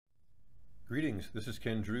Greetings, this is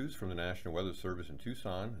Ken Drews from the National Weather Service in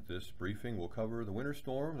Tucson. This briefing will cover the winter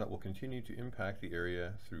storm that will continue to impact the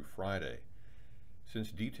area through Friday.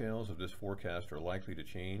 Since details of this forecast are likely to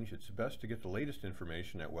change, it's best to get the latest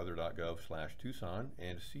information at weather.gov/Tucson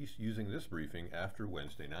and cease using this briefing after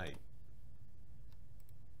Wednesday night.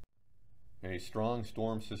 A strong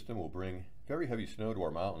storm system will bring very heavy snow to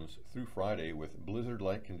our mountains through Friday with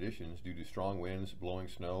blizzard-like conditions due to strong winds blowing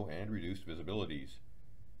snow and reduced visibilities.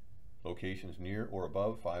 Locations near or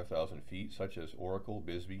above 5,000 feet, such as Oracle,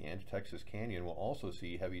 Bisbee, and Texas Canyon, will also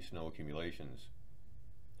see heavy snow accumulations.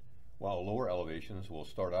 While lower elevations will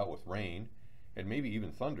start out with rain and maybe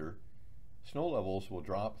even thunder, snow levels will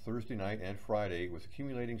drop Thursday night and Friday, with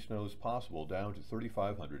accumulating snows possible down to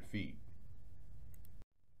 3,500 feet.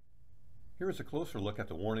 Here is a closer look at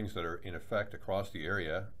the warnings that are in effect across the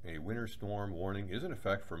area. A winter storm warning is in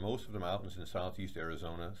effect for most of the mountains in southeast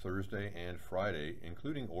Arizona Thursday and Friday,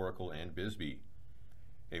 including Oracle and Bisbee.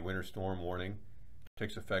 A winter storm warning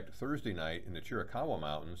takes effect Thursday night in the Chiricahua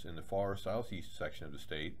Mountains in the far southeast section of the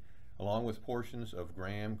state, along with portions of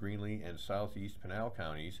Graham, Greenlee, and southeast Pinal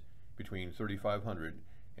counties between 3,500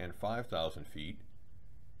 and 5,000 feet,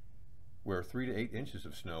 where 3 to 8 inches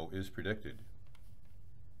of snow is predicted.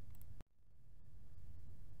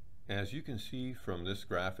 As you can see from this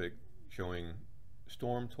graphic showing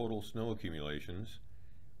storm total snow accumulations,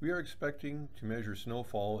 we are expecting to measure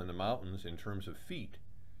snowfall in the mountains in terms of feet.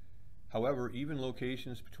 However, even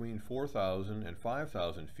locations between 4,000 and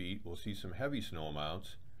 5,000 feet will see some heavy snow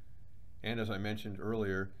amounts, and as I mentioned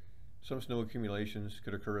earlier, some snow accumulations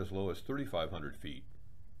could occur as low as 3,500 feet.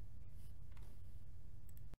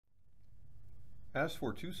 As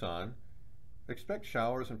for Tucson, expect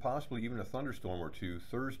showers and possibly even a thunderstorm or two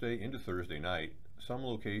Thursday into Thursday night. Some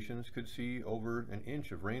locations could see over an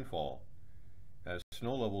inch of rainfall. As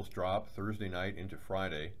snow levels drop Thursday night into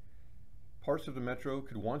Friday, parts of the metro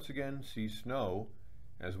could once again see snow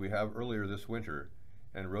as we have earlier this winter,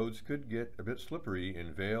 and roads could get a bit slippery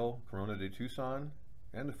in Vail, Corona de Tucson,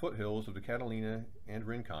 and the foothills of the Catalina and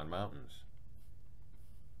Rincon Mountains.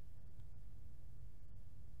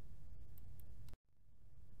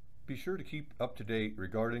 Be sure to keep up to date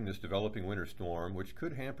regarding this developing winter storm, which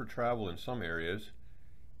could hamper travel in some areas,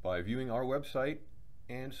 by viewing our website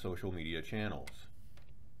and social media channels.